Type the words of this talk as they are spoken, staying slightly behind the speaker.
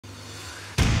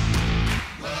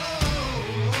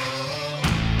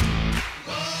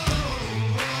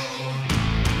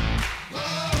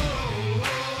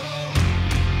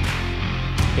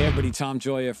Hey everybody, Tom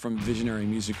Gioia from Visionary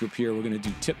Music Group here. We're going to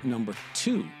do tip number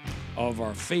 2 of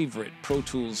our favorite Pro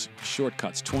Tools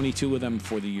shortcuts, 22 of them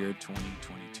for the year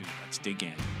 2022. Let's dig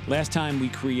in. Last time we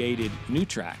created new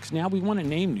tracks. Now we want to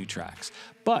name new tracks,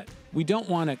 but we don't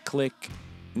want to click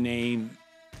name,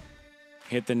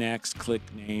 hit the next, click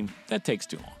name. That takes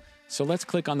too long. So let's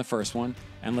click on the first one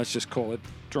and let's just call it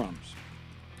drums.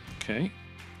 Okay.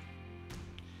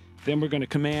 Then we're going to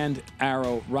command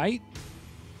arrow right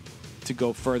to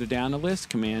go further down the list,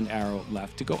 command arrow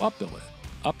left to go up the list.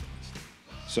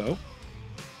 So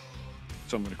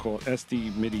I'm going to call it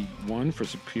SD MIDI 1 for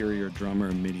Superior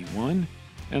Drummer MIDI 1.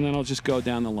 And then I'll just go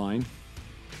down the line,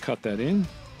 cut that in,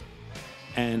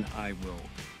 and I will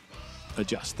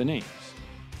adjust the names.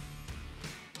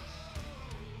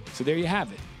 So there you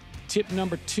have it. Tip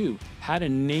number 2, how to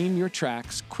name your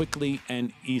tracks quickly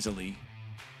and easily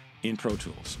in Pro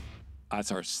Tools. That's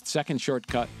our second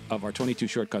shortcut of our 22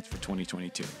 shortcuts for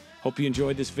 2022. Hope you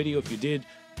enjoyed this video. If you did,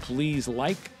 please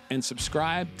like and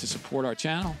subscribe to support our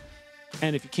channel.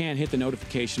 And if you can, hit the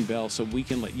notification bell so we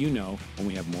can let you know when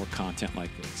we have more content like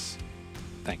this.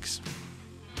 Thanks.